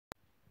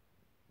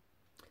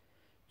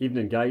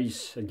Evening,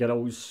 guys and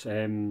girls.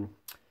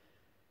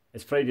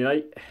 It's Friday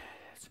night.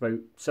 It's about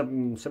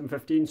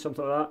 7:15,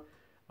 something like that,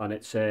 and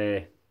it's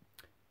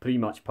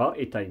pre-match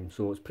party time.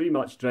 So it's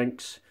pre-match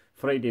drinks.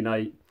 Friday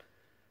night.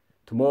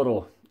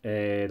 Tomorrow,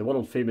 the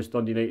world famous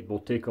Dundee United will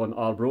take on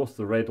Arbroath,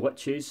 the Red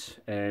Witches,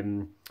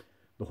 the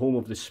home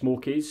of the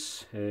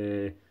Smokies.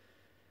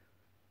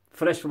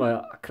 Fresh from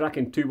a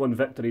cracking 2-1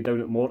 victory down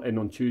at Morton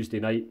on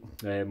Tuesday night.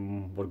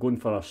 We're going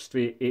for a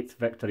straight 8th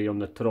victory on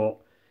the trot.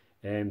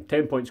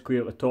 10 points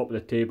clear at the top of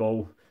the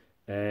table.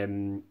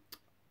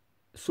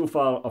 So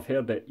far I've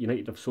heard that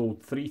United have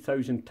sold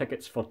 3,000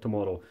 tickets for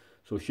tomorrow,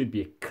 so it should be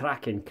a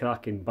cracking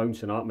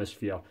bouncing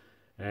atmosphere.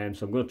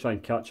 So I'm going to try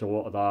and catch a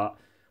lot of that.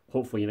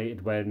 Hopefully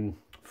United win,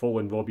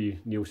 following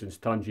Robbie Nielsen's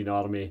Tangerine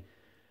Army,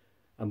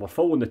 and we're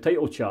following the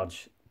title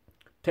charge.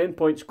 10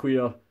 points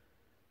clear,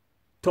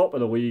 top of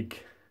the league.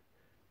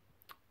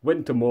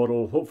 Win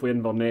tomorrow, hopefully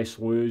Inverness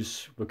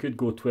lose. We could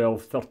go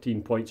 12,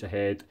 13 points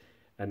ahead,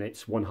 and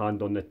it's one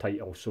hand on the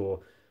title.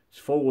 So it's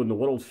following the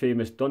world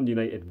famous Dundee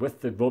United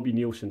with the Robbie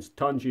Nielsen's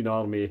Tangerine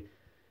Army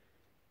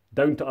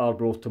down to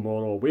Arbroath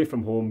tomorrow, away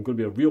from home. Going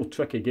to be a real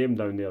tricky game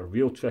down there,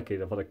 real tricky.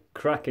 They've had a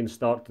cracking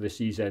start to the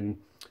season,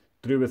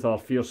 drew with our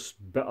fierce,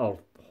 bitter,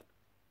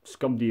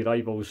 scumdy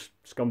rivals,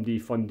 scumdy,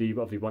 fundy,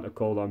 whatever you want to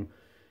call them.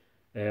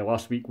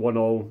 Last week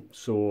 1-1,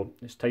 so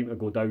it's time to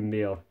go down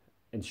there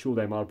and show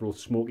them Arbroath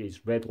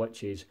Smokies, Red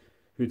Witches,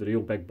 who the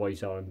real big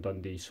boys are in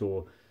Dundee.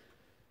 So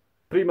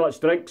pre-match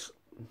drinks.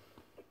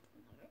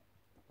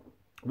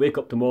 Wake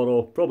up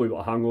tomorrow, probably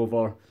got a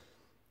hangover.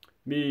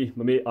 Me,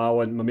 my mate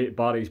Alan, my mate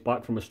Barry's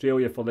back from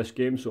Australia for this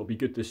game, so it'll be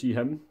good to see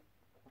him.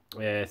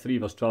 3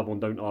 of us travelling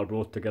down to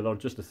Arbroath together,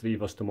 just the 3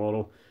 of us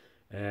tomorrow.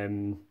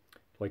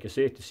 Like I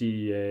say, to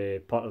see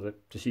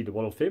the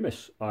world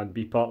famous and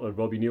be part of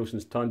Robbie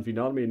Nielsen's Tangerine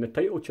Army in the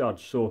title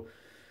charge. So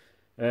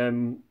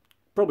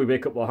probably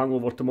wake up with a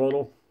hangover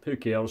tomorrow. Who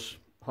cares?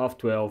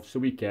 12:30, it's the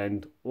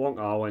weekend. Long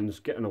Alan's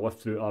getting a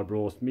lift through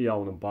Arbroath. Me,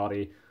 Alan, and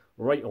Barry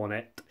right on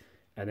it.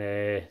 And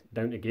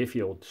down to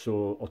Gayfield.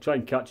 So I'll try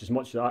and catch as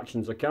much of the action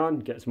as I can,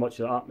 get as much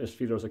of the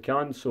atmosphere as I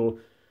can. So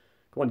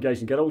come on, guys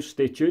and girls,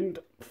 stay tuned.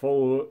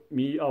 Follow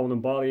me, Alan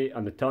and Barry,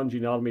 and the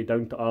Tangerine Army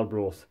down to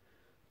Arbroath.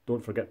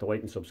 Don't forget to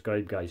like and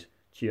subscribe, guys.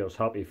 Cheers,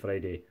 happy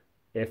Friday.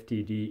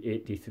 FTD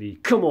 83.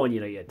 Come on,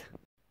 United.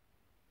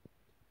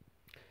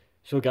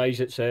 So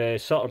guys, it's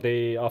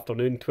Saturday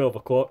afternoon, 12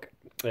 o'clock.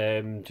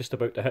 Just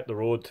about to hit the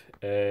road.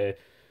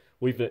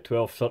 Leaving at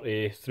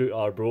 12:30 through to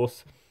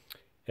Arbroath.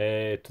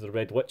 To the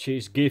Red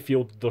Witches.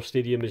 Gayfield, their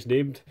stadium is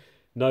named.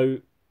 Now,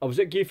 I was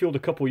at Gayfield a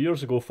couple of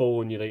years ago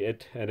following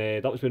United, and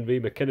that was when Ray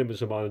McKinnon was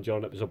the manager,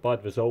 and it was a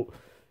bad result.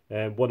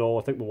 1-1,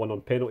 I think we won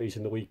on penalties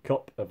in the League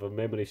Cup, if my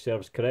memory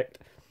serves correct.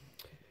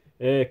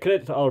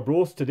 Credit to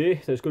Arbroath today.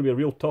 It's going to be a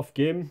real tough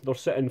game. They're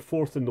sitting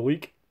 4th in the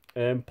league.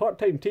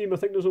 Part-time team, I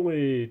think there's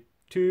only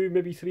 2,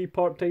 maybe 3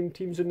 part-time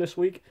teams in this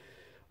league.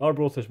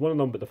 Arbroath is one of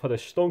them, but they've had a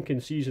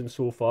stonking season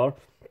so far.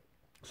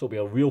 So it'll be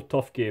a real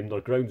tough game.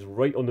 Their ground's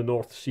right on the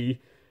North Sea.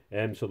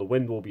 So the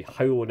wind will be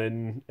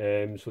howling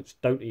in, so it's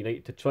down to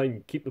United to try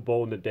and keep the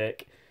ball on the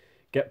deck,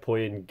 get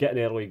playing, get an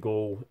early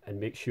goal, and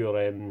make sure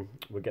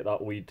we get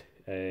that lead.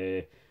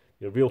 A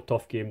real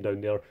tough game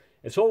down there.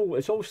 It's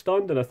all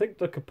standing. I think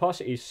their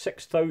capacity is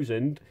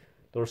 6,000.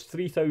 There's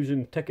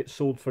 3,000 tickets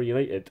sold for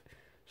United,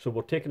 so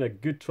we're taking a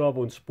good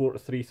travelling sport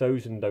of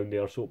 3,000 down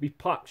there. So it'll be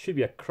packed. Should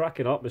be a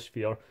cracking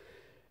atmosphere.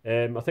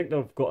 I think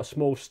they've got a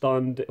small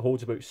stand. It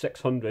holds about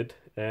 600.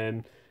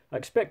 I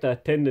expect an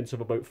attendance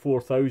of about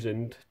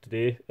 4,000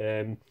 today.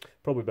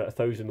 Probably about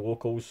 1,000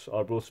 locals,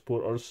 Arbroath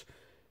supporters.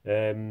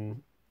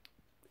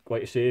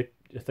 Like I say,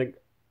 I think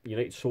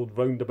United sold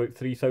round about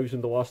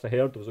 3,000 the last I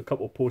heard. There was a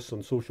couple of posts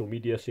on social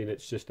media saying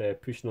it's just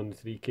pushing on the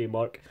 3K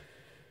mark.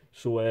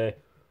 So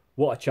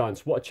what a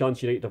chance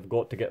United have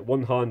got to get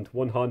one hand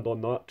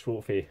on that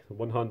trophy,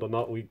 one hand on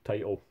that league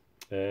title.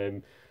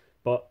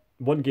 But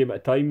one game at a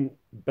time.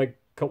 Big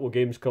couple of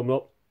games coming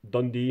up.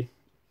 Dundee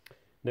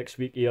next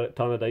week here at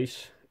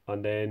Tannadice.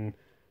 And then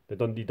the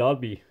Dundee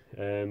Derby,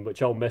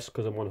 which I'll miss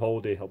because I'm on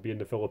holiday. I'll be in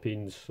the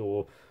Philippines,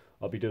 so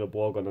I'll be doing a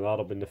blog on an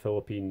Arab in the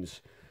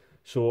Philippines.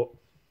 So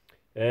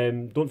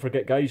don't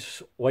forget,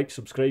 guys, like,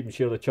 subscribe and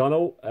share the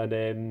channel,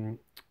 and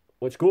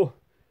let's go.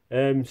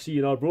 See you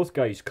in Arbroath,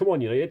 guys. Come on,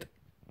 United.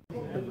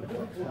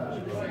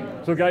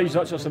 So guys,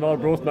 that's us in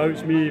Arbroath now.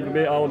 It's me, my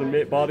mate Alan and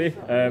mate Barry.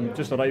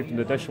 Just arrived in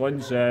the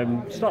Dishlands.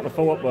 Starting to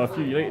fill up with a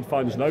few United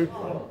fans now.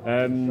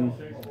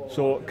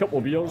 So a couple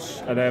of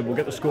beers, and then we'll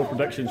get the score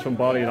predictions from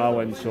Barry and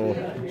Alan. So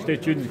stay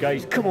tuned,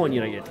 guys. Come on,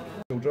 United.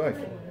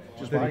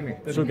 Just behind me.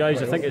 So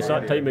guys, I think it's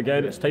that time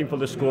again. It's time for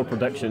the score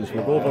predictions.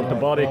 We'll go over to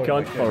Barry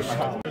Cant first.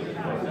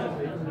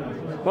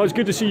 Well, it's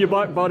good to see you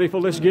back, Barry, for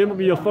this game. It'll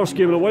be your first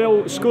game in a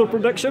while. Score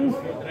prediction?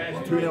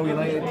 2-0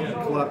 United,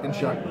 Clark and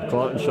Shanklin.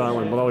 Clark and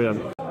Shanklin,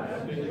 brilliant.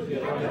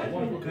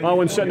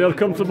 Alan sitting there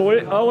comfortably.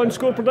 Alan,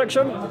 score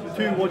prediction?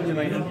 2-1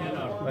 United.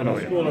 And the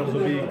scorers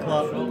will be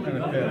Clark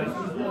and Perez.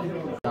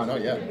 No,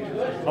 not yet.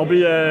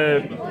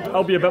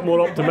 I'll be a bit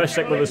more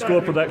optimistic with the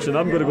score prediction.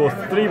 I'm going to go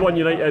 3-1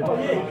 United.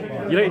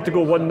 United to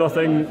go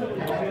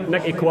 1-0.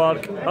 Nicky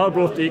Clark,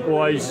 Arbroath to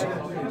equalise,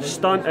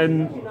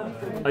 Stanton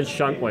and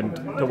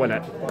Shankland to win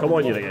it. Come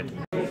on, United.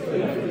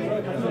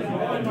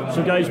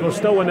 So guys, we're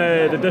still in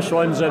the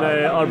Dishlands in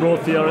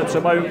Arbroath here. It's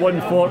about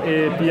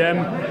 1:40 PM.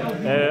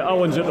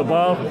 Alan's at the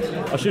bar.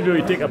 I should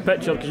really take a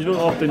picture because you don't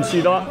often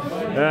see that.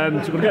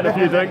 So we're getting a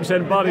few drinks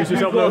in. Barry's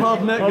just up there.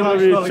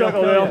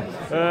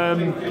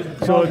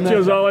 So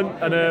cheers Alan,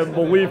 and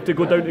we'll leave to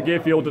go down to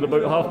Gayfield at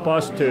about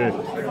 2:30.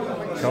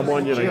 Come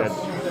on, United.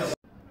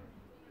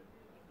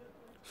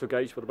 So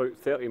guys, we're about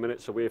 30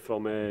 minutes away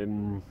from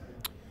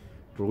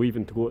we're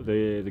leaving to go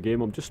to the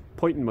game. I'm just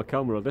pointing my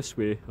camera this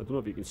way. I don't know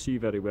if you can see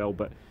very well,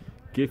 but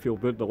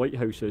Gayfield, where the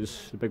lighthouse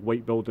is, the big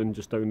white building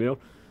just down there.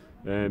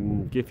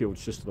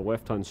 Gayfield's just to the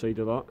left hand side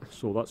of that,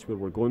 so that's where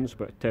we're going. It's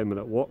about a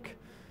 10-minute walk.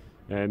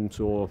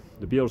 So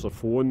the beers are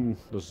flowing.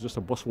 There's just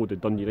a busload of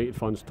Dundee United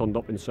fans turned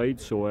up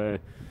inside, so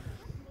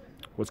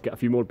let's get a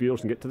few more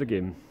beers and get to the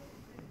game.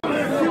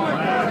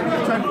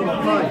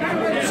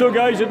 So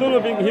guys, I don't know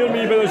if you can hear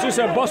me, but there's just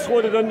a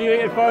busload of Dundee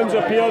United fans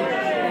up here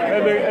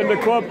in the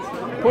club.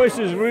 The place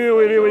is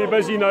really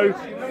busy now.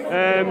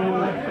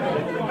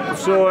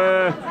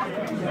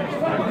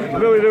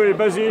 Really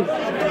busy.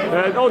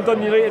 All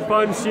Dundee United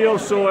fans here,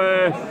 so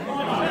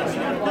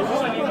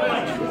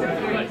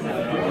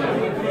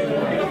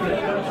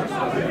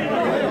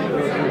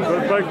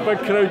big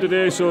crowd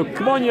today, so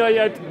come on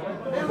United.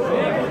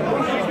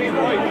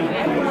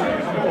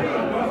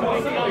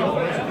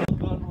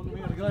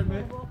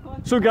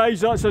 So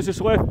guys, that's us just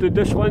left the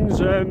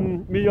Dishlands.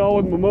 Me,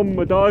 Alan, my mum,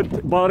 my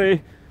dad,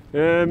 Barry.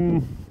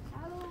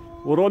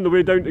 We're on the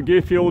way down to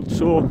Gayfield,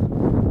 so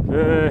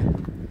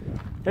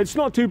it's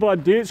not too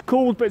bad day. It's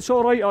cold, but it's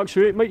alright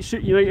actually. It might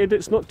suit United.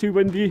 It's not too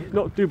windy,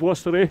 not too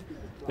blustery.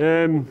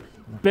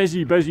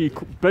 Busy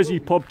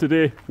pub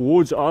today.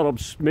 Loads of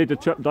Arabs made the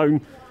trip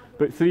down.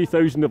 About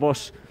 3,000 of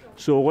us.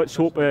 So let's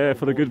hope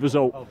for a good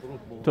result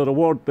to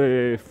reward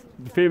the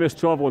famous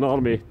travelling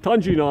army,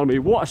 Tangerine Army.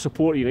 What a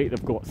support United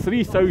have got.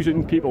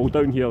 3,000 people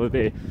down here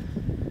today.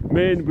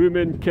 Men,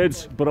 women,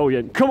 kids,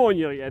 brilliant. Come on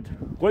United,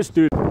 let's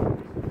do it.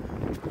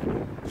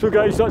 So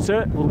guys, that's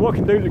it. We're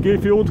walking down to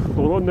Gayfield.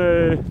 We're on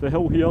the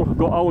hill here. I've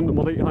got Alan on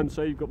my right hand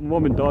side, got my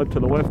mum and dad to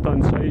the left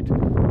hand side.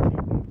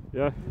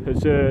 Yeah, I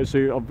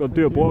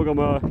do a blog. I'm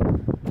a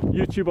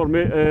YouTuber,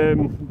 mate.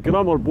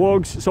 Grammar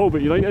blogs. It's all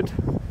about United.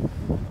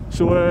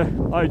 So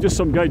just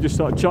some guy just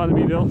started chatting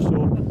to me there.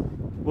 So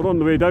we're on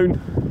the way down.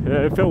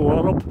 Fellow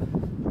Arab.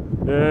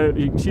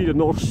 You can see the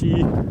North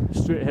Sea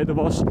straight ahead of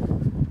us.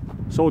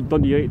 It's all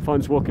Dundee United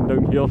fans walking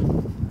down here.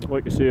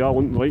 Like I say,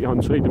 Alan on the right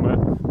hand side of me.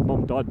 Mum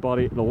and Dad,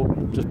 Barry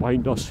just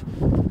behind us.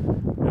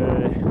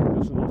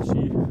 There's the North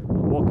Sea.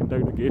 We're walking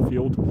down to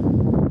Gayfield.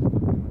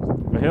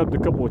 I heard a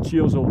couple of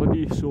cheers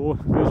already, so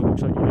there's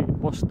looks like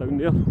United bus down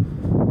there.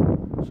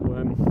 So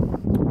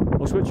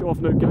I'll switch it off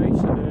now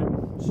guys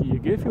and see you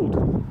at Gayfield.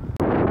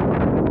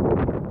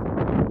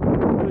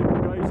 There you go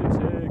guys, it's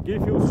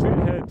Gayfield straight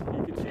ahead.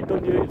 You can see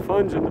Dundee United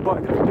fans in the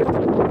background.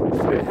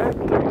 Straight ahead,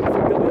 down your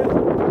finger there.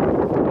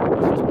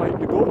 That's just behind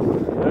the goal.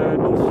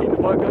 North Sea in the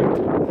background.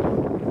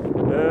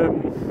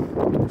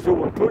 So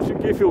we're approaching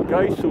Gayfield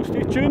guys, so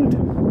stay tuned.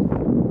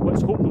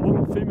 Let's hope the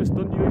world famous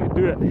Dundee United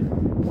do it.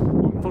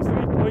 Looking for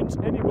 3 points,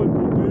 anyone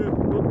will do,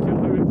 don't care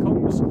how it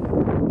comes.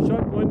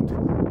 Shankland,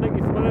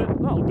 90th minute,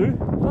 that'll do.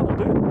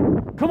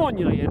 Come on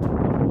United!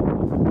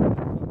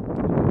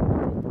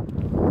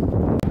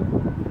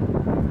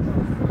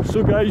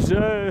 So guys,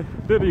 there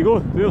you go,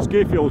 there's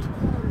Gayfield.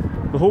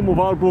 The home of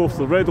Arbroath,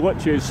 the Red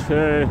Witches.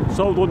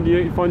 Solid Dundee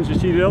United fans you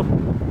see there.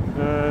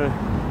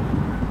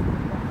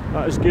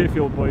 That is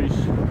Gayfield boys.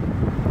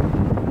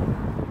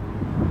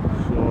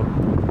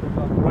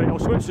 Right, I'll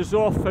switch this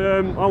off.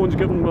 Alan's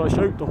giving me a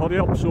shout to hurry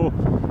up, so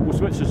we'll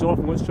switch this off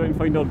and let's try and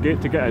find our gate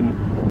to get in.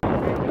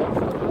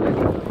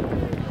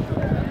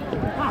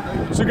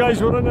 So guys,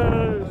 we're in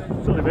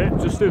sorry mate,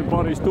 just doing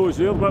Barry's toes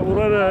there, but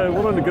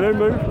we're on the ground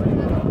now.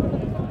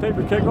 Time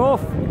to kick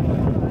off.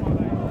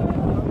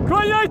 Come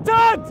on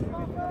United!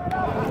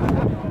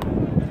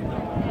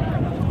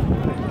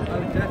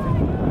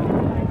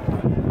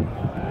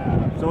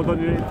 So all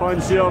Dundee United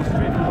fans here,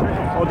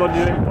 all Dundee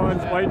United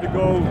fans behind the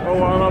goal,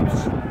 all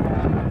Arabs.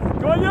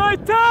 Go on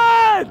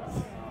United!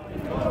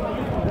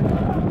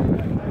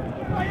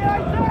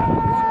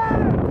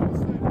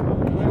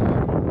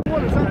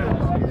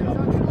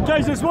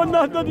 Guys, it's 1-0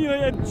 Dundee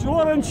United,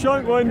 Warren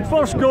Shankland,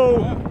 first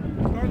goal.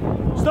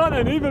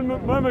 Stanton, even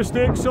my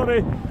mistake,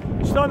 sorry.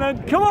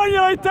 Stanton, come on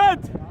United!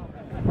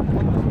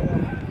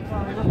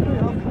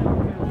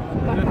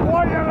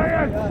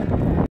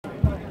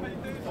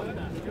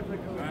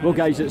 Well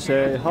guys, it's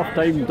half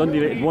time, Dundee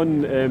United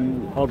 1,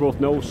 Arbroath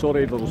 0.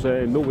 Sorry, there's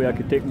no way I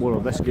could take more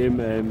of this game.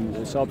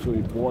 It's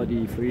absolutely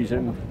bloody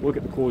freezing. Look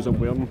at the clothes I'm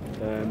wearing.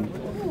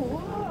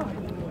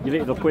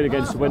 United are playing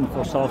against the wind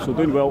first half, so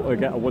doing well to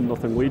get a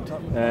 1-0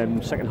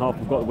 lead. Second half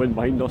we've got the wind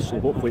behind us, so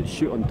hopefully it's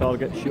shoot on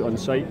target, shoot on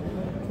sight.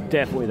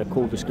 Definitely the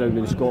coldest ground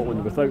in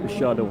Scotland without a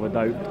shadow of a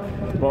doubt.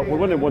 But we're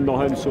winning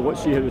 1-0, so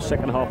let's see how the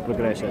second half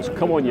progresses.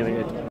 Come on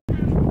United.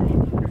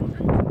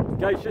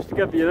 Guys, just to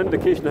give you an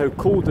indication of how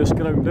cold this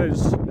ground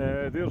is,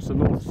 there's the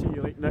North Sea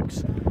right next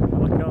to the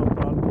car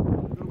park.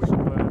 So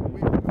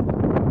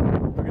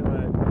look at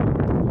that,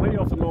 right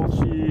off the North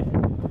Sea,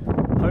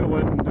 high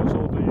wind, there's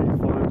all the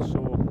fans,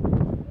 so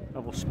I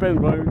will spin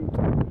round.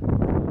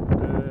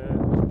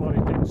 There's Barry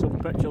taking some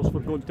pictures for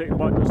going to take it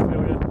back to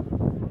Australia,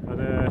 and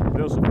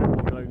there's the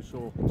football ground,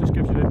 so just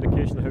gives you an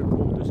indication of how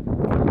cold this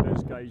ground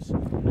is, guys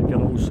and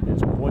girls.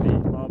 It's bloody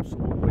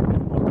absolutely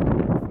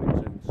utterly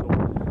freezing. So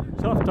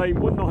it's half time,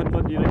 1-0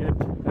 Dundee United.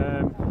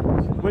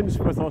 Wins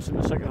with us in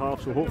the second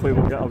half, so hopefully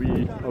we'll get a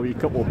wee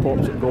couple of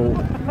pops at goal.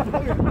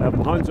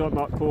 My hands on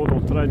that code,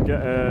 I'll try and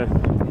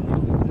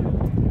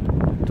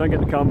get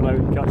the camera out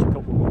and catch a couple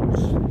of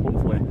goals.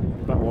 Hopefully, a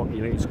bit of luck,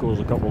 United scores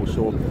a couple.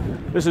 So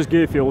this is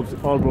Gayfield,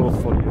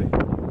 Arbroath for you.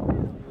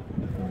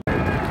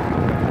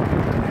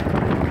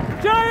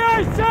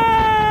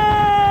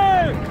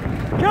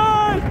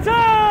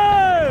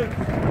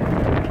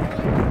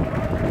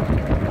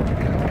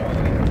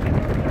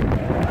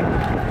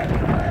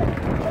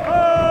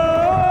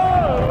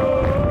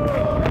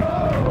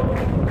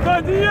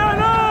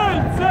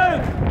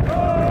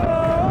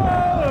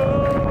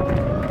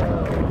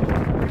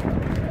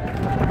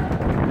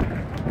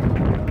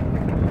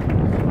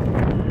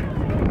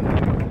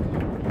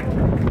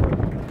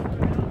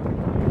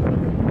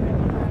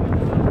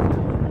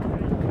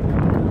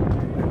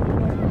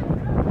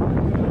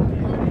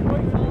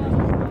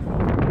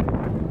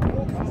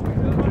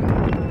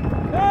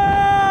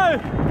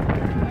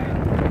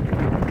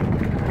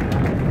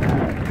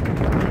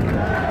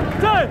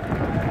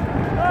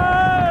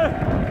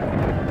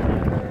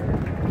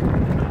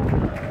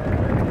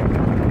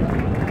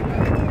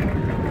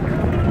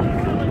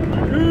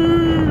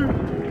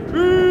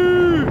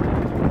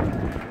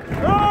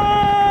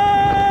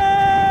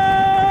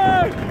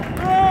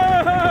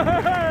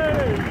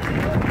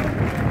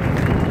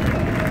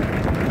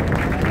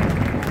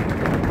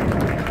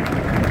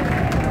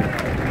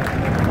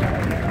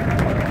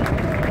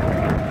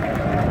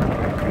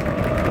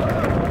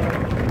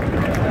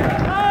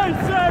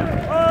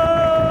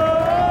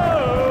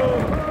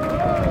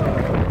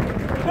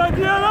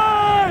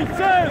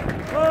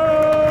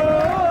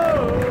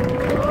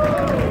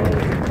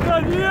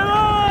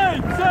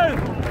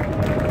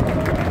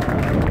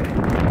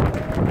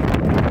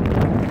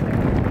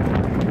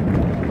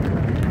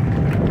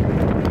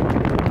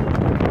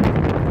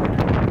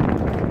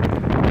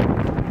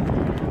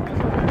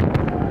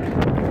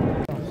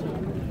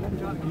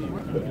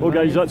 Well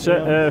guys, that's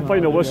it,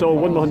 final whistle,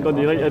 1-0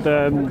 Dundee United.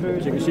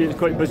 As you can see, it's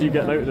quite busy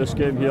getting out of this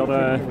game here.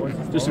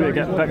 Just about to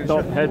get picked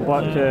up, head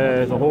back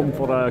to the home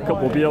for a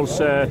couple of beers,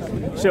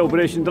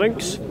 celebration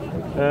drinks.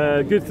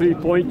 Good 3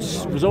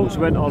 points, results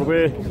went our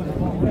way.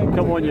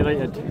 Come on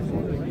United.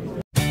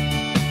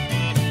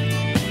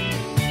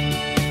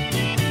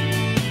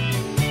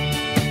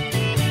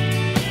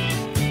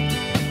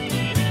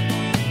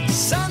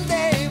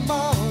 Sunday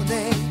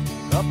morning,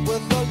 up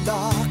with the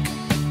lark.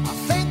 I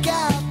think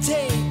I'll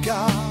take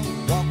a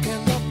walk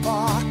in the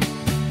park.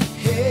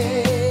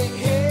 Hey,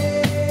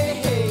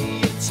 hey, hey,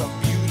 it's a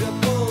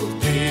beautiful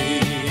day.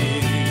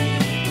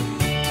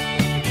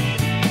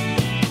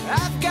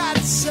 I've got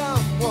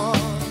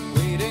someone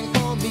waiting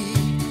for me,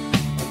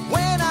 and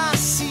when I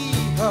see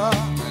her,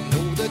 I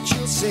know that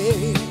she'll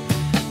say